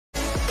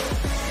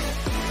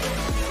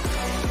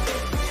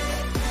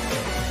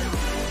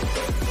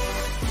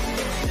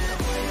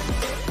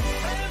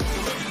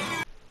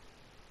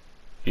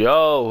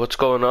Yo, what's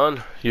going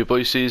on? Your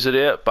boy Caesar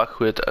here,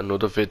 back with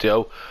another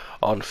video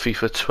on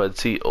FIFA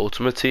 20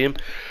 Ultimate Team.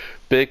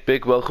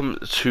 Big welcome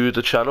to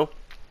the channel.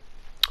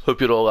 Hope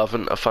you're all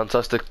having a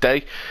fantastic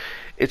day.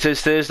 It is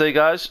Thursday,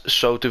 guys,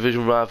 so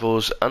Division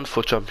Rivals and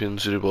FUT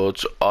Champions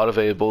rewards are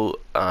available,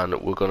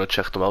 and we're going to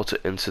check them out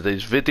in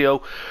today's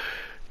video.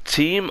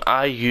 Team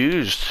I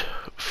used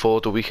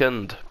for the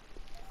weekend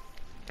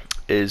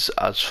is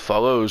as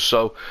follows.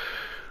 So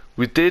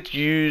we did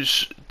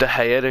use De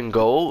Gea in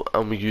goal,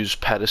 and we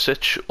used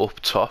Perisic up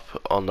top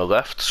on the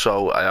left,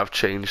 so I have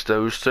changed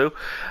those two.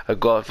 I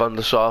got Van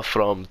der Sar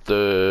from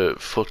the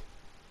foot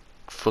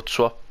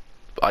swap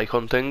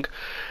icon thing.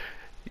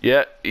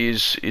 Yeah,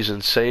 he's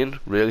insane.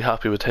 Really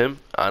happy with him,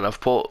 and I've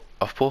put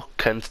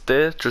Kent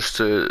there just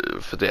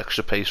for the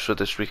extra pace for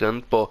this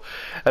weekend, but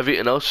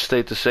everything else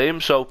stayed the same.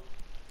 So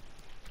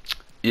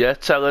yeah,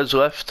 Tellez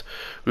left.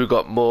 We've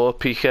got more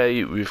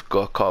PK, we've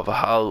got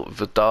Carvajal,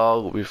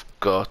 Vidal, we've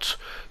got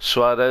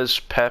Suarez,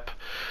 Pep,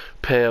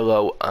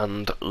 Pirlo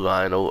and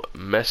Lionel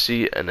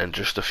Messi, and then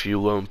just a few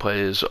lone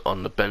players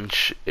on the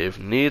bench if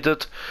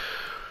needed.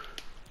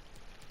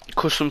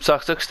 Custom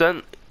tactics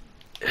then,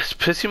 it's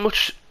pretty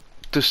much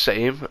the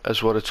same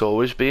as what it's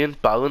always been,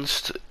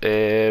 balanced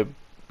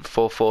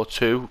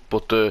 4-4-2,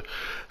 but the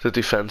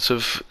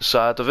defensive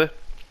side of it.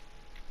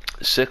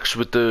 6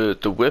 with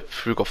the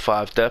width, we've got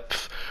 5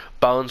 depth.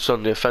 Balance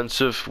on the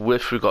offensive,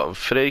 width we've got on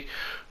 3.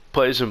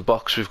 Players in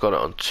box we've got it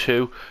on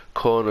 2.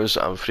 Corners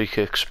and free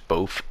kicks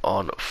both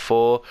on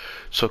 4.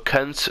 So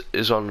Kent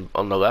is on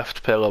the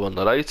left, Pirlo on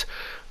the right.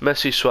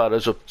 Messi,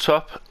 Suarez up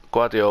top,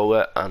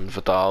 Guardiola and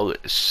Vidal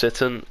is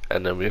sitting,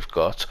 and then we've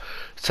got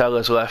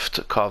Tellez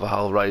left,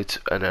 Carvajal right,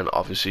 and then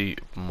obviously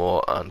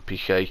Moore and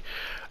PK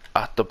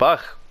at the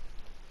back.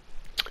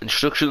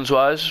 Instructions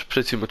wise,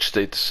 pretty much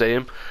stayed the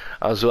same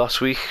as last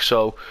week.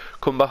 So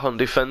come back on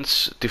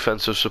defense,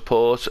 defensive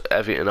support,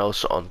 everything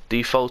else on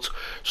default.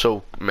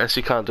 So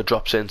Messi kind of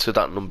drops into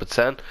that number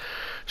 10.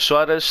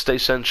 Suarez stay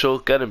central,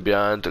 getting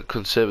behind,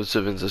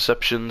 conservative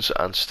interceptions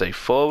and stay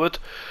forward.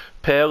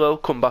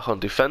 Pirlo come back on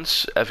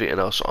defense, everything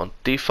else on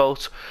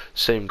default.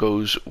 Same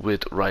goes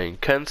with Ryan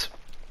Kent.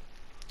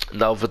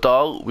 Now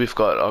Vidal we've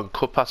got on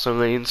cut passing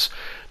lanes,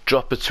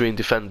 drop between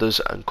defenders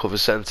and cover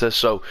centre.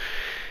 So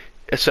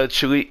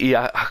essentially he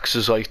acts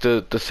as like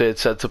the third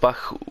centre back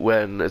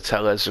when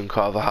Tellez and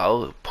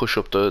Carvajal push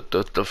up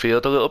the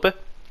field a little bit.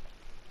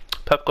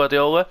 Pep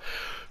Guardiola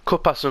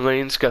cut passing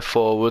lanes, get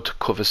forward,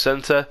 cover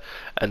centre,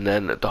 and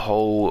then the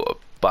whole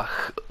back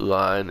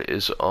line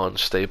is on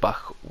stay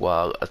back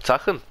while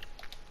attacking.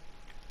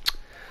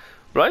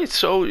 Right,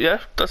 so yeah,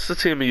 that's the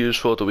team we use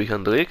for the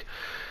weekend league.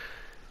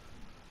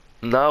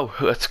 Now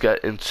let's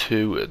get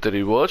into the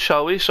rewards,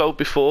 shall we? So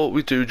before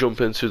we do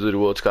jump into the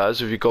rewards, guys,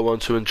 if you go on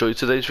to enjoy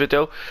today's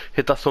video,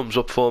 hit that thumbs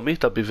up for me,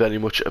 that'd be very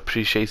much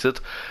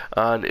appreciated.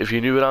 And if you're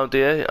new around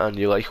here and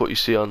you like what you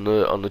see on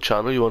the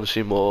channel, you want to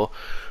see more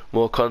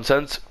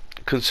content,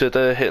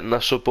 consider hitting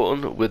that sub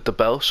button with the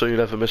bell so you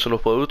never miss an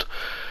upload,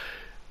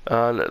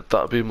 and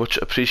that'd be much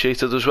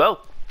appreciated as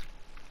well.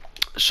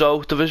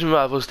 So Division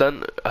Rivals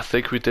then, I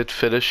think we did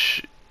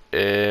finish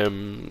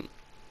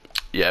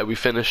yeah, we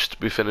finished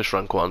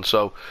rank 1,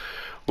 so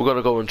we're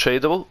gonna go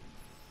untradeable.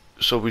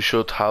 So we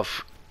should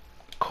have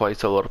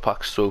quite a lot of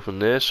packs to open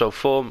there. So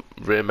 4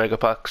 rare mega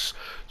packs,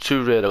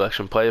 2 rare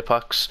election player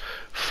packs,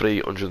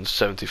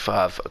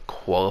 375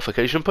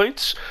 qualification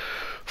points.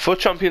 FUT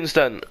Champions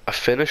then, I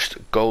finished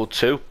gold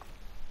 2.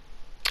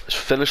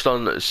 Finished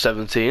on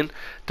 17.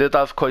 Did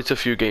have quite a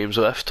few games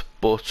left,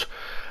 but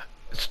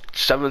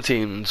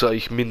 17's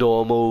like my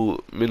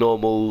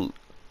normal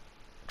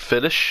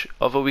finish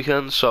of a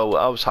weekend, so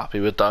I was happy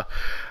with that.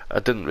 I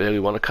didn't really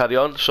want to carry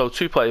on. So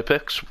 2 player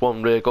picks,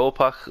 1 rare gold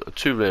pack,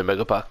 2 rare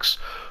mega packs,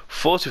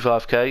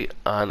 45k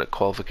and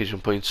qualification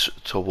points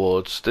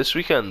towards this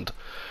weekend.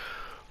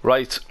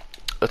 Right,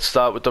 let's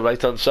start with the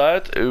right hand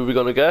side. Who are we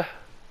gonna get?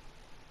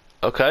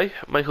 Okay,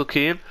 Michael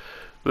Keane.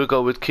 We'll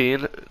go with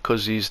Keane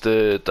because he's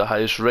the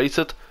highest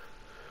rated.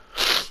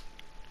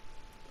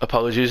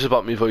 Apologies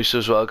about my voice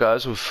as well,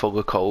 guys, I'm full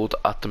of cold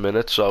at the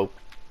minute, so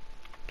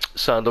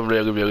sounding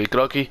really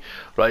groggy.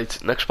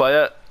 Right, next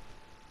player,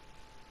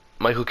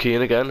 Michael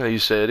Keane again. Are you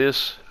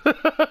serious?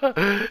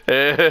 Right,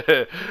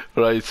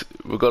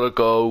 we're gonna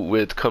go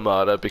with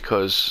Kamara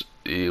because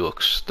he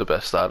looks the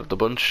best out of the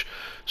bunch.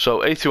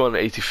 So 81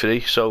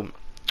 83, so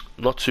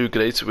not too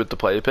great with the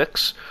player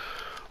picks,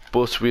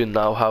 but we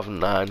now have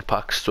 9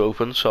 packs to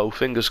open, so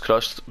fingers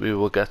crossed we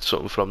will get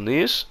something from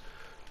these.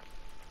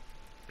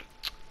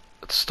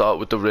 Let's start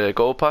with the rare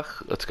gold pack.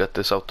 Let's get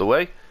this out the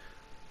way.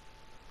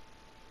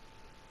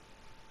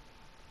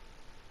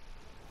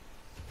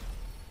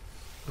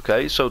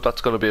 Okay, so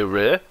that's going to be a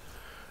rare,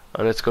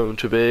 and it's going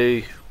to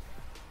be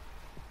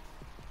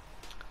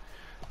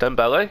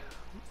Dembele.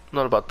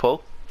 Not a bad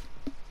pull.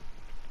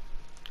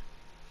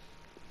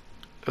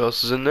 Who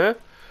else is in there?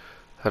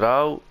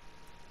 Herau,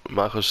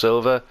 Marco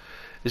Silva.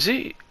 Is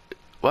he?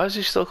 Why is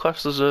he still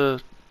classed as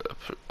a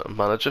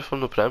manager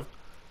from the Prem?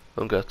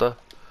 Don't get that.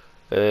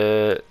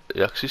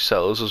 He actually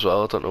sells as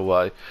well, I don't know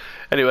why.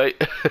 Anyway,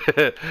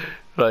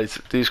 right,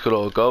 these could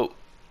all go.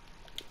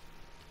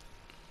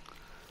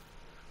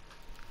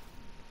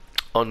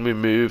 On we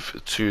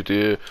move to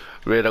the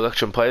rare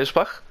election players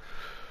pack.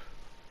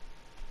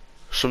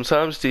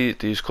 Sometimes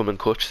these come in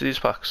clutch, these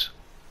packs.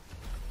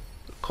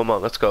 Come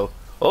on, let's go.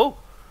 Oh,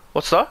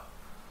 what's that?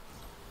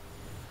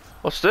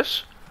 What's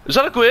this? Is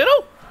that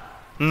Aguero?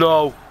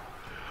 No.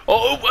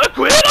 Oh,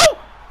 Aguero?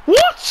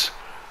 What?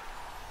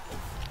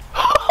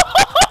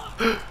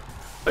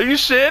 Are you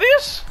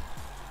serious?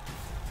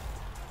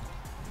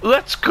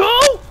 Let's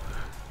go!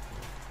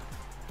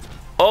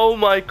 Oh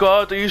my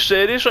god, are you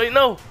serious right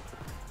now?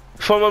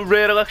 From a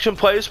rare election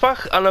players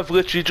pack, and I've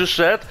literally just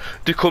said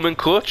they come in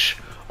clutch.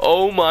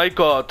 Oh my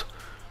god.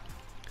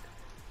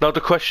 Now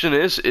the question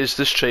is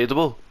this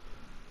tradable?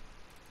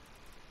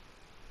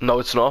 No,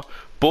 it's not.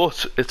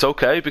 But it's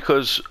okay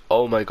because,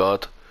 oh my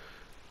god.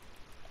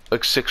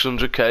 Like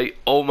 600k.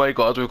 Oh my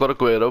god, we've got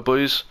Aguero,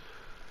 boys.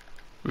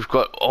 We've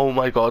got, oh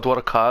my god, what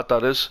a card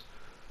that is.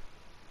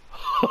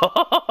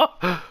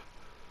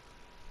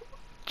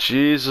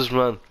 Jesus,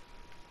 man.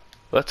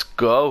 Let's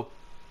go.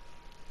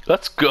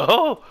 Let's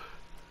go.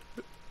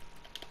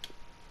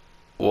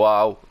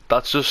 Wow,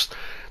 that's just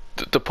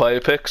the player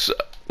picks.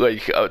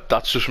 Like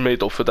that's just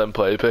made up for them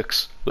player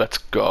picks. Let's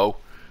go.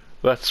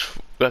 Let's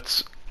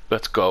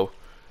go.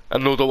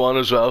 Another one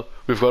as well.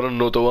 We've got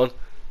another one.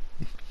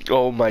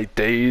 Oh my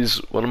days!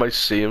 What am I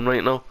seeing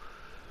right now?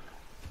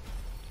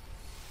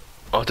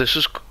 Oh,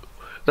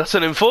 that's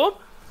an inform.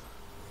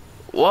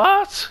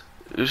 What?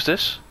 Who's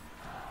this?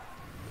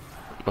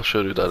 Not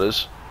sure who that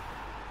is.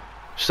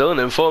 Still an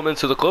inform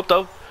into the club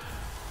though.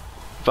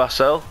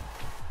 Vassell.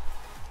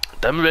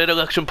 Them rare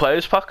election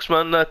players packs,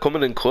 man, they're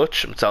coming in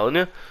clutch, I'm telling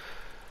you.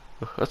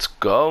 Let's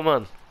go,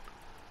 man.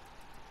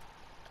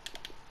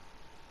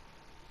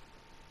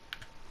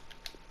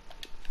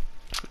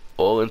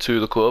 All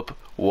into the club.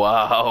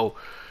 Wow.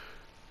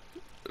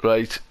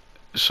 Right,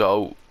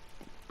 so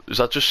is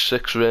that just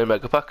 6 rare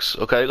mega packs?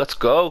 Okay, let's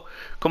go.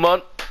 Come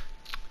on.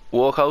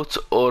 Walk out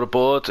or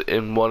aboard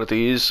in one of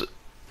these.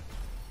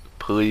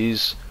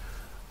 Please.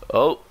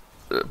 Oh,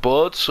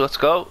 boards, let's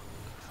go.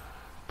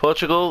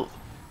 Portugal.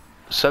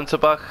 Centre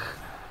back.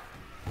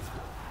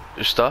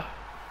 Who's that?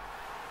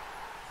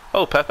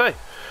 Oh, Pepe.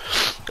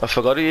 I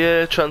forgot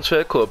he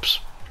transfer clubs.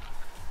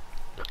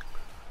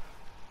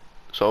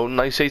 So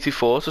nice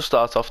 84 to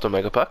start off the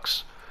mega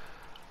packs.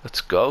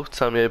 Let's go.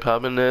 Tammy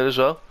Abraham in there as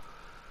well.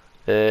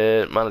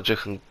 Manager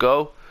can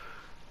go.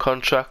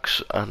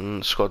 Contracts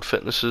and squad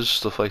fitnesses,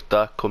 stuff like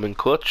that, come in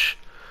clutch.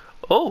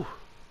 Oh,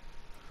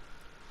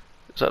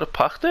 is that a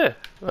pack there?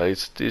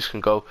 Right, these can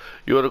go.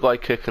 Uruguay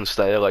kick and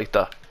stay like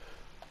that.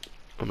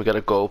 And we get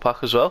a goal pack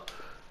as well.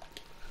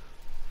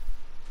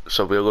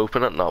 So we'll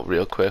open it now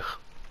real quick.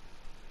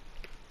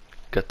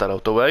 Get that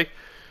out the way.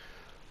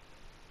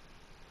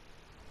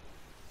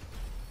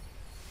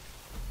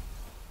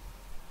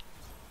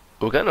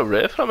 We're getting a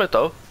rare from it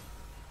though.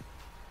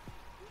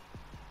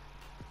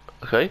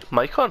 Okay,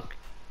 Maicon.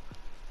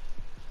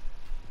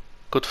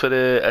 Good for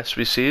the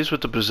SBCs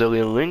with the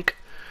Brazilian link.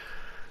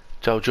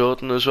 Joe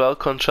Jordan as well,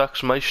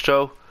 contracts,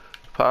 Maestro,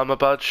 Parma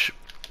badge.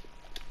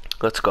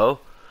 Let's go.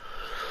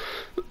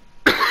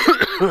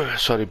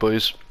 Sorry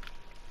boys.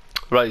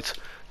 Right,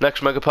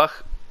 next mega pack.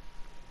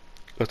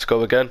 Let's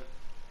go again.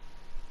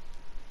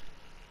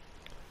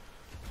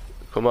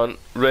 Come on,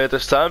 rare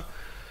this time.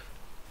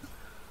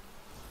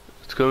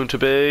 It's going to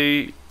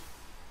be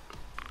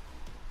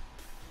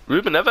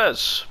Ruben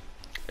Neves,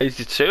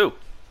 82.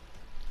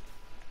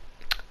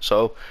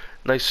 So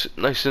nice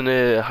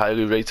and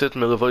highly rated.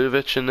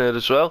 Milivojevic in there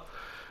as well.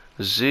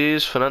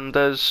 Aziz,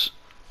 Fernandez,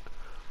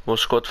 more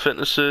squad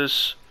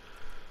fitnesses.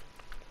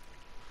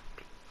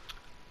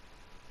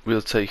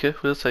 We'll take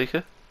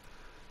it.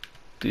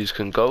 These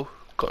can go.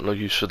 Got no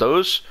use for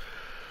those.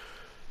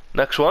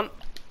 Next one.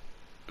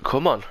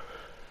 Come on.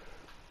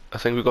 I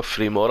think we've got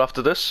 3 more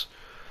after this.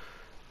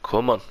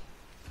 Come on.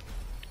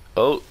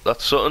 Oh,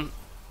 that's something.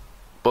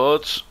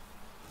 Boards.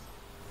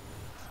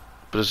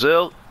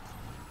 Brazil.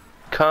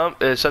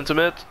 Centre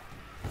mid.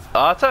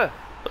 Arta.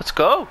 Let's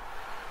go.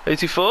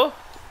 84.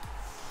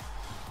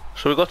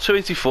 So we've got 2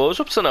 84s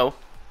up to now.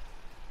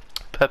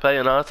 Pepe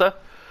and Arta.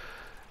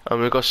 And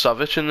we've got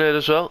Savage in there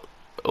as well.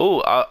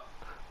 Oh,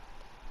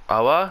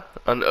 Awa.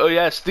 And oh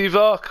yeah, Steve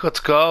Ock. Let's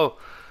go.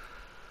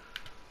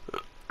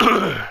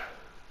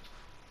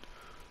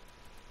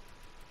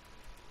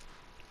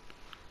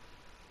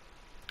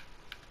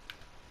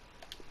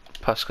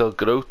 Pascal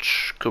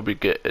Groch. Could we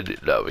get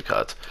it? No, we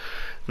can't.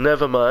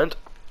 Never mind.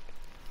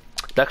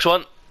 Next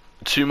one.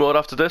 2 more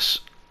after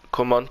this.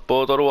 Come on,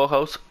 board or walk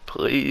out,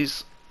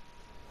 please.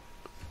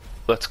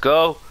 Let's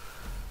go.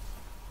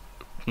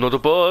 Another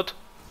board.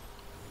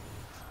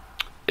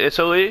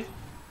 Italy.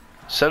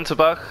 Centre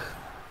back.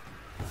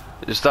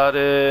 Is that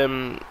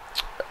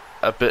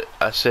a bit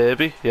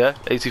Acerbi? Yeah,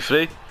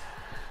 83.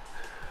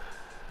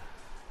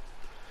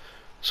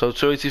 So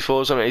 2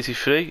 84s and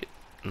 83.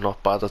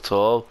 Not bad at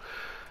all.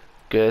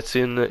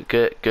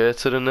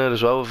 Gertner in there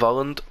as well,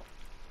 Valand.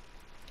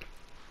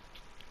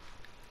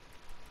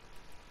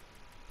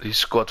 these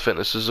squad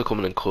fitnesses are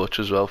coming in clutch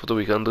as well for the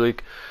weekend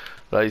league.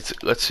 Right,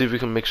 let's see if we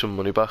can make some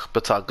money back.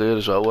 Battaglia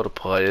as well, what a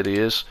player he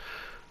is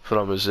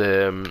from his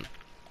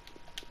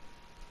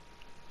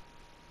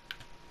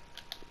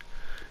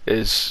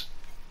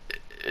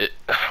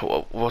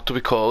what do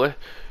we call it?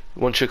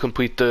 Once you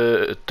complete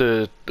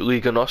the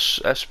Liga NOS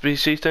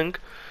SBC thing,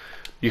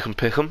 you can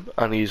pick him,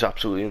 and he's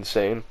absolutely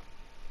insane.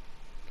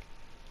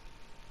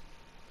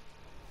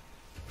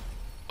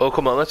 Oh,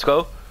 come on, let's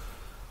go.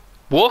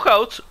 Walk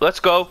out,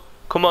 let's go.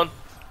 Come on.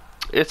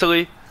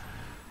 Italy.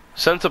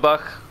 Centre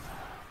back.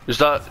 Is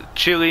that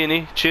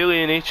Chiellini?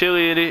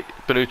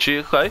 Bonucci,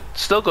 okay.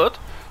 Still good.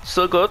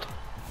 Still good.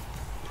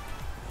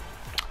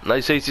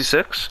 Nice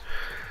 86.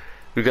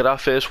 We get our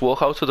first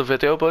walkout of the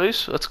video,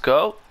 boys. Let's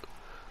go.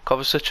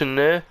 Kovacic in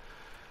there.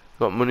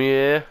 Got money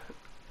here.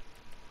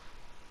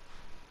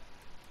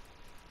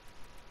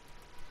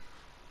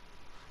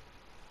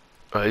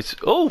 Right.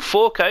 Oh,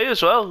 4K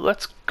as well.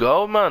 Let's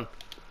go, man.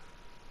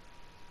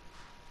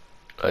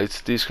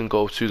 Right, these can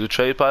go to the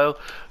trade pile.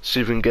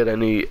 See if we can get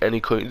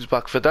any coins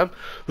back for them.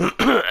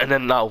 And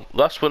then now,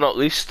 last but not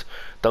least,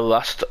 the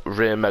last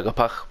rare mega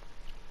pack.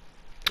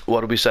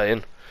 What are we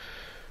saying?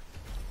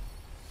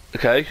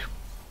 Okay.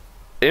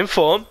 In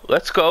form.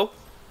 Let's go.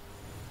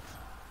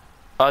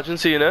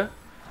 Argentina.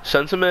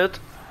 Centre mid.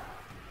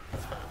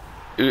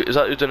 Is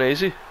that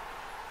Udinese?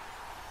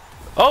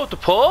 Oh,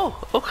 DePaul.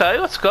 Okay,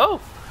 let's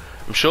go.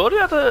 I'm sure he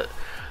had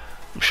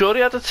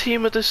a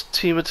team of the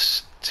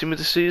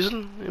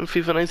season in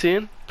FIFA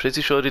 19.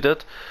 Pretty sure he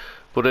did.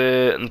 But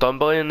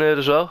Ndombele in there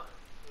as well.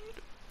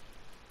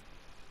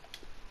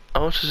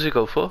 How much does he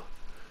go for?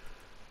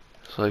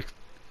 It's like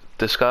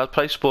discard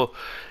price, but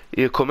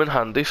he'll come in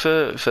handy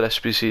for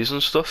SBCs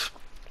and stuff.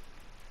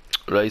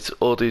 Right,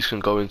 all these can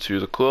go into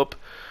the club.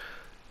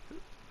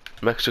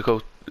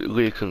 Mexico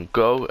League can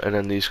go, and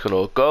then these can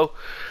all go.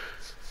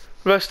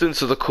 Rest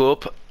into the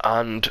club,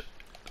 and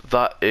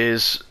that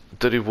is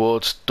the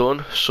rewards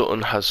done.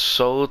 Sutton has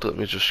sold. Let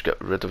me just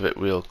get rid of it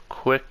real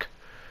quick.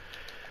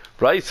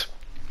 Right.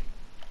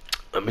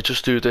 Let me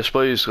just do this,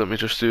 boys. Let me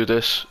just do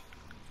this.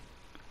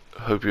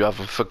 Hope you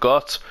haven't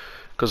forgot,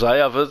 because I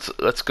haven't.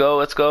 Let's go,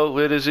 let's go.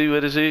 Where is he?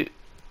 Where is he?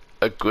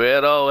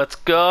 Aguero, let's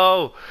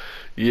go.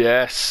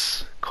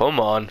 Yes. Come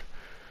on.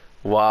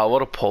 Wow,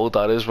 what a pull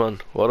that is,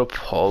 man. What a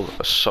pull.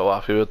 I'm so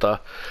happy with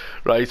that.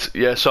 Right,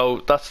 yeah,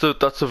 so that's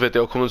the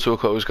video coming to a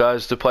close,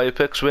 guys. The player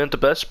picks weren't the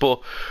best, but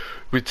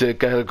we did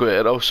get a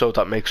Aguero, so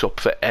that makes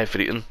up for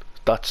everything.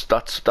 That's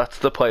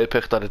the player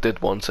pick that I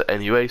did want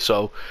anyway,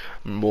 so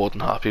I'm more than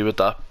happy with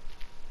that.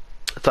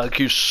 Thank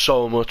you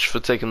so much for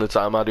taking the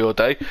time out of your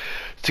day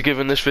to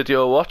giving this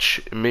video a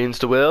watch. It means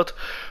the world.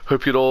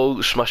 Hope you're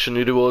all smashing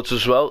your rewards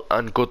as well,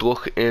 and good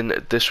luck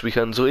in this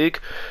weekend's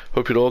league.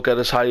 Hope you all get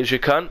as high as you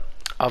can.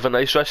 Have a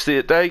nice rest of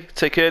your day.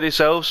 Take care of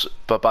yourselves.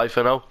 Bye bye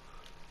for now.